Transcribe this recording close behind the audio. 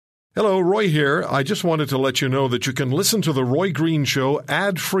Hello, Roy here. I just wanted to let you know that you can listen to The Roy Green Show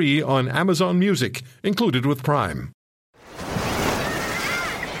ad-free on Amazon Music, included with Prime.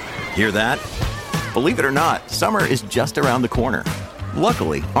 Hear that? Believe it or not, summer is just around the corner.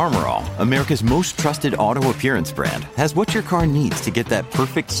 Luckily, Armor All, America's most trusted auto appearance brand, has what your car needs to get that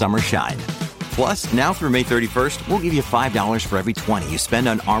perfect summer shine. Plus, now through May 31st, we'll give you $5 for every $20 you spend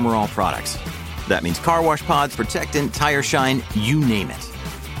on Armor All products. That means car wash pods, protectant, tire shine, you name it.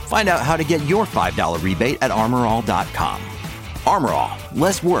 Find out how to get your $5 rebate at armorall.com. Armor All,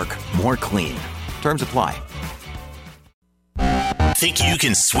 less work, more clean. Terms apply. Think you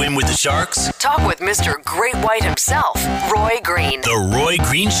can swim with the sharks? Talk with Mr. Great White himself, Roy Green. The Roy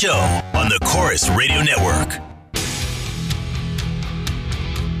Green Show on the Chorus Radio Network.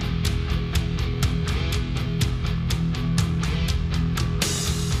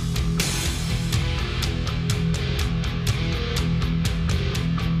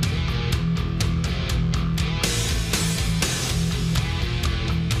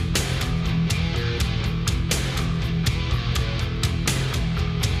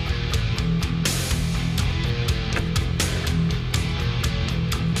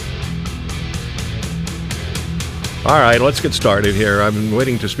 All right, let's get started here. I've been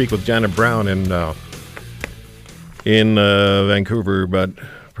waiting to speak with Janet Brown in Vancouver, but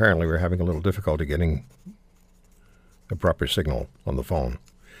apparently we're having a little difficulty getting a proper signal on the phone.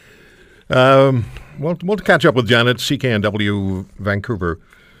 We'll catch up with Janet, CKNW Vancouver,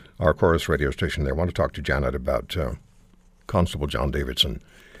 our Chorus radio station there. I want to talk to Janet about Constable John Davidson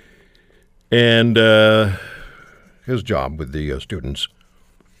and his job with the students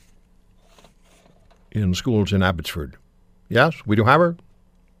in schools in Abbotsford. Yes, we do have her?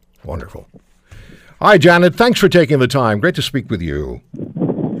 Wonderful. Hi, Janet. Thanks for taking the time. Great to speak with you.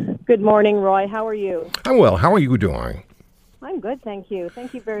 Good morning, Roy. How are you? I'm well. How are you doing? I'm good, thank you.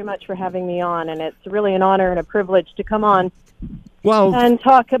 Thank you very much for having me on, and it's really an honor and a privilege to come on and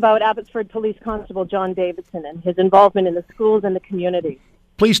talk about Abbotsford Police Constable John Davidson and his involvement in the schools and the community.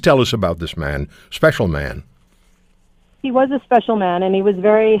 Please tell us about this man, special man. He was a special man, and he was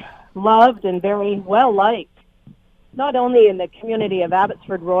very loved and very well liked, not only in the community of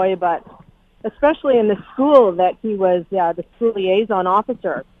Abbotsford, Roy, but especially in the school that he was the school liaison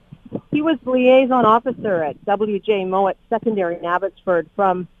officer. He was the liaison officer at W.J. Mowat Secondary in Abbotsford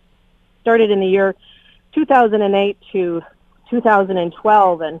started in the year 2008 to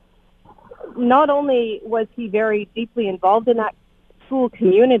 2012, and not only was he very deeply involved in that school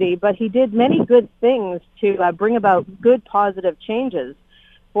community, but he did many good things to bring about good positive changes.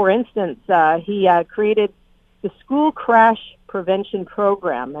 For instance, he created the School Crash Prevention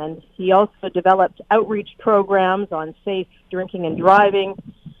Program, and he also developed outreach programs on safe drinking and driving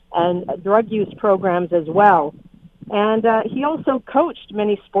and drug use programs as well. And he also coached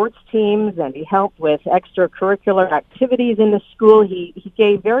many sports teams, and he helped with extracurricular activities in the school. He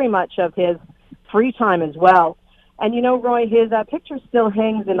gave very much of his free time as well. And, you know, Roy, his picture still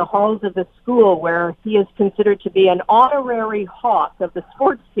hangs in the halls of the school, where he is considered to be an honorary hawk of the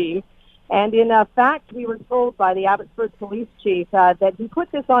sports team. And in fact, we were told by the Abbotsford police chief that he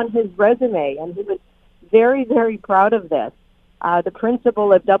put this on his resume, and he was very, very proud of this. The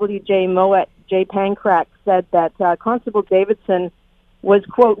principal of W.J. Mowat, Jay Pankrak, said that Constable Davidson was,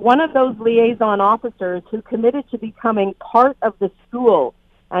 quote, one of those liaison officers who committed to becoming part of the school.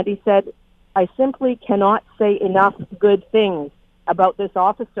 And he said, I simply cannot say enough good things about this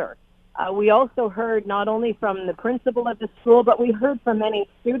officer. We also heard not only from the principal of the school, but we heard from many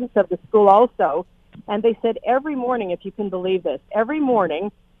students of the school also. And they said every morning, if you can believe this, every morning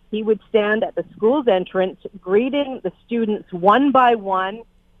he would stand at the school's entrance greeting the students one by one,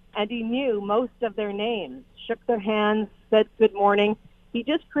 and he knew most of their names, shook their hands, said good morning. He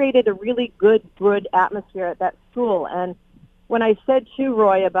just created a really good atmosphere at that school. And when I said to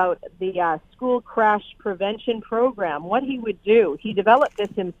Roy about the School Crash Prevention Program, what he would do, he developed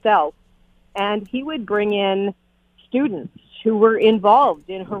this himself, and he would bring in students who were involved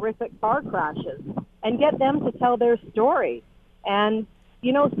in horrific car crashes and get them to tell their story. And,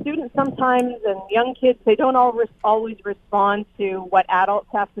 you know, students sometimes and young kids, they don't always respond to what adults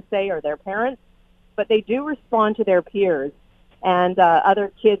have to say or their parents, but they do respond to their peers and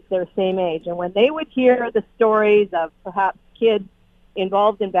other kids their same age. And when they would hear the stories of perhaps kids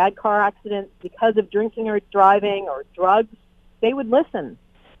involved in bad car accidents because of drinking or driving or drugs, they would listen,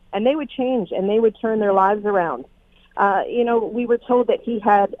 and they would change, and they would turn their lives around. You know, we were told that he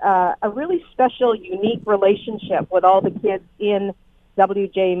had a really special, unique relationship with all the kids in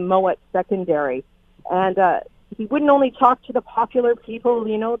W.J. Mowat Secondary. And he wouldn't only talk to the popular people,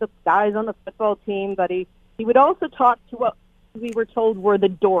 you know, the guys on the football team, but he would also talk to we were told, were the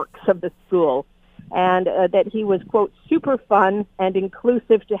dorks of the school, and that he was, quote, super fun and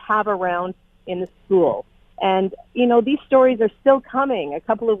inclusive to have around in the school. And, you know, these stories are still coming. A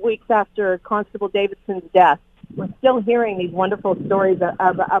couple of weeks after Constable Davidson's death, we're still hearing these wonderful stories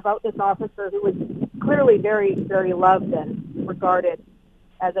about this officer who was clearly very, very loved and regarded,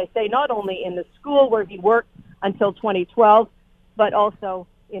 as I say, not only in the school where he worked until 2012, but also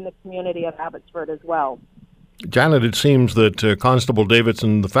in the community of Abbotsford as well. Janet, it seems that Constable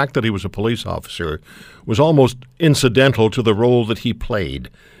Davidson, the fact that he was a police officer, was almost incidental to the role that he played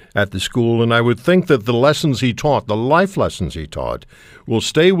at the school. And I would think that the lessons he taught, the life lessons he taught, will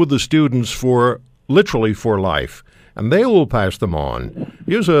stay with the students literally for life. And they will pass them on.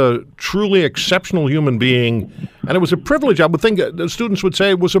 He was a truly exceptional human being. And it was a privilege. I would think the students would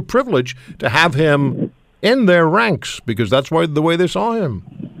say it was a privilege to have him in their ranks, because that's the way they saw him.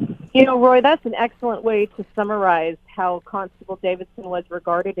 You know, Roy, that's an excellent way to summarize how Constable Davidson was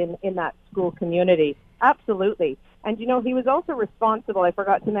regarded in that school community. Absolutely. And, you know, he was also responsible, I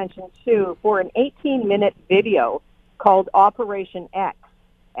forgot to mention, too, for an 18-minute video called Operation X.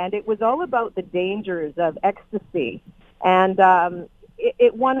 And it was all about the dangers of ecstasy. And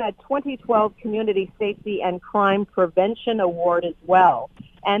it won a 2012 Community Safety and Crime Prevention Award as well.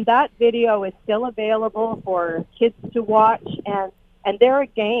 And that video is still available for kids to watch. And there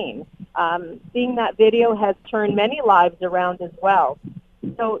again, seeing that video has turned many lives around as well.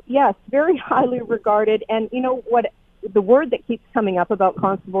 So, yes, very highly regarded. And you know what? The word that keeps coming up about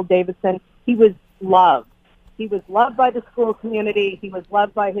Constable Davidson, he was loved. He was loved by the school community. He was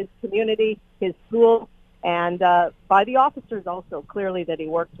loved by his community, his school, and by the officers also, clearly, that he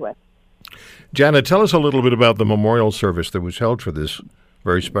worked with. Janet, tell us a little bit about the memorial service that was held for this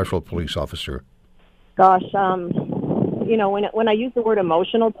very special police officer. Gosh, you know, when I use the word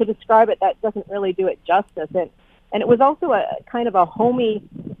emotional to describe it, that doesn't really do it justice. And it was also a kind of a homey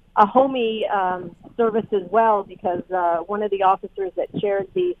service as well, because one of the officers that chaired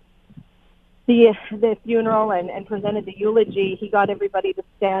the funeral and presented the eulogy, he got everybody to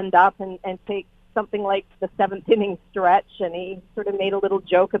stand up and take something like the seventh inning stretch, and he sort of made a little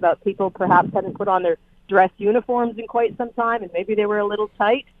joke about people perhaps hadn't put on their dress uniforms in quite some time, and maybe they were a little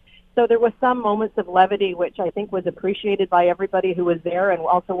tight. So there was some moments of levity, which I think was appreciated by everybody who was there and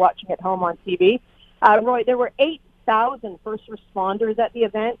also watching at home on TV. Roy, there were 8,000 first responders at the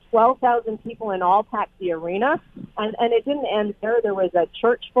event, 12,000 people in all packed the arena, and it didn't end there. There was a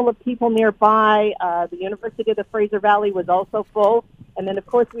church full of people nearby. The University of the Fraser Valley was also full. And then, of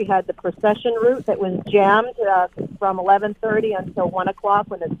course, we had the procession route that was jammed from 11:30 until 1 o'clock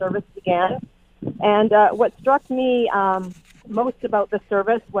when the service began. And what struck me most about the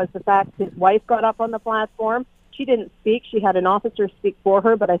service was the fact his wife got up on the platform. She didn't speak. She had an officer speak for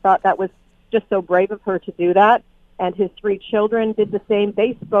her, but I thought that was just so brave of her to do that. And his 3 children did the same.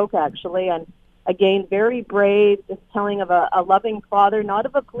 They spoke, actually, and again, very brave, just telling of a loving father, not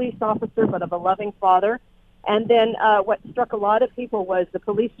of a police officer, but of a loving father. And then what struck a lot of people was the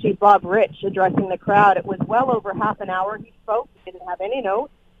police chief, Bob Rich, addressing the crowd. It was well over half an hour he spoke. He didn't have any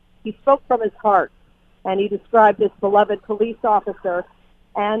notes. He spoke from his heart, and he described this beloved police officer.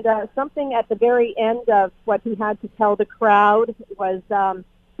 And something at the very end of what he had to tell the crowd was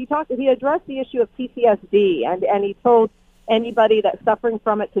he addressed the issue of PTSD, and he told anybody that's suffering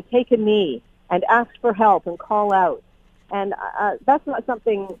from it to take a knee and ask for help and call out. And that's not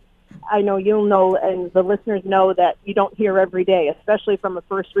something I know you'll know and the listeners know that you don't hear every day, especially from a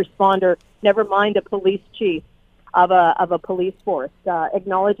first responder, never mind a police chief of a police force,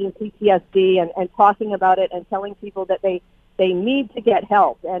 acknowledging PTSD and talking about it and telling people that they need to get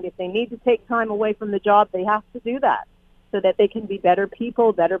help. And if they need to take time away from the job, they have to do that so that they can be better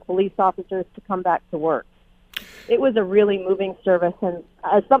people, better police officers to come back to work. It was a really moving service, and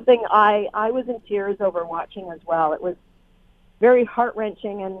something I was in tears over watching as well. It was very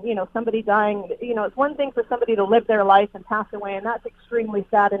heart-wrenching, and, you know, somebody dying, you know, it's one thing for somebody to live their life and pass away, and that's extremely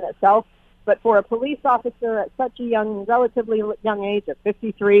sad in itself. But for a police officer at such a relatively young age of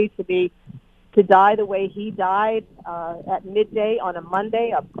 53 to die the way he died at midday on a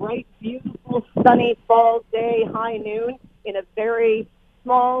Monday, a bright, beautiful, sunny fall day, high noon, in a very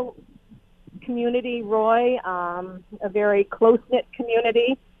small community, Roy, a very close-knit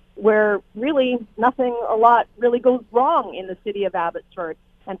community where really a lot really goes wrong in the city of Abbotsford.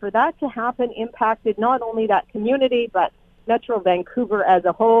 And for that to happen impacted not only that community, but Metro Vancouver as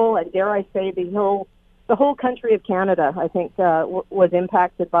a whole, and dare I say the whole country of Canada, I think, was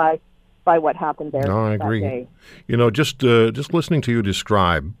impacted by what happened there. No, I agree. That day. You know, just listening to you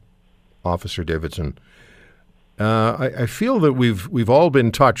describe Officer Davidson, I feel that we've all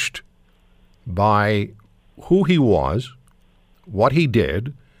been touched by who he was, what he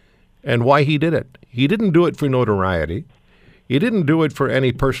did and why he did it. He didn't do it for notoriety. He didn't do it for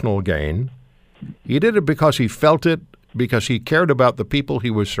any personal gain. He did it because he felt it, because he cared about the people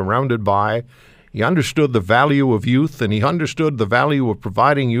he was surrounded by. He understood the value of youth, and he understood the value of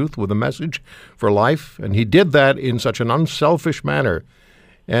providing youth with a message for life, and he did that in such an unselfish manner.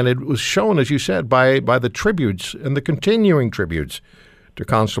 And it was shown, as you said, by the tributes and the continuing tributes to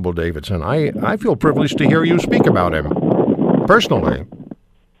Constable Davidson. I feel privileged to hear you speak about him personally.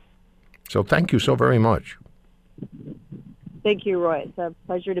 So thank you so very much. Thank you, Roy. It's a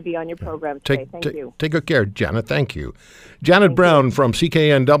pleasure to be on your program today. Thank you. Take good care, Janet. Thank you. Janet Brown from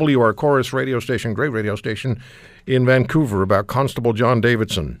CKNW, our Chorus radio station, great radio station in Vancouver, about Constable John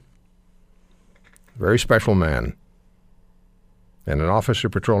Davidson. Very special man. And an officer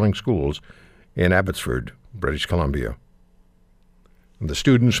patrolling schools in Abbotsford, British Columbia. And the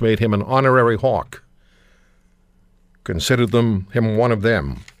students made him an honorary hawk, considered him one of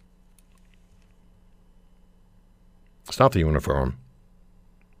them. It's not the uniform.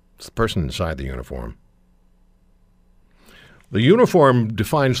 It's the person inside the uniform. The uniform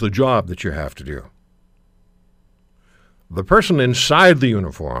defines the job that you have to do. The person inside the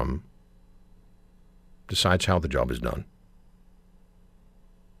uniform decides how the job is done.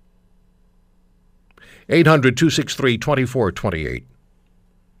 800-263-2428.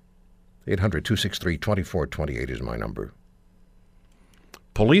 800-263-2428 is my number.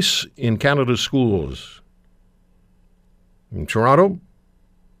 Police in Canada's schools. In Toronto,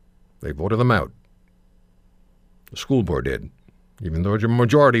 they voted them out. The school board did, even though a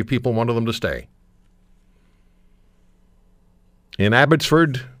majority of people wanted them to stay. In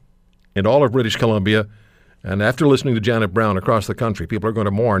Abbotsford and all of British Columbia, and after listening to Janet Brown across the country, people are going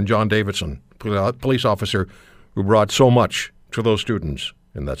to mourn John Davidson, police officer who brought so much to those students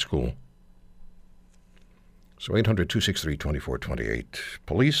in that school. So 800-263-2428.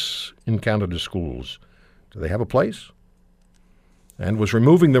 Police in Canada's schools. Do they have a place? And was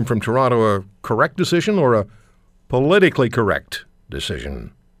removing them from Toronto a correct decision or a politically correct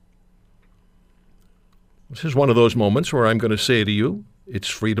decision? This is one of those moments where I'm going to say to you, it's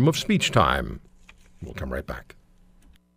freedom of speech time. We'll come right back.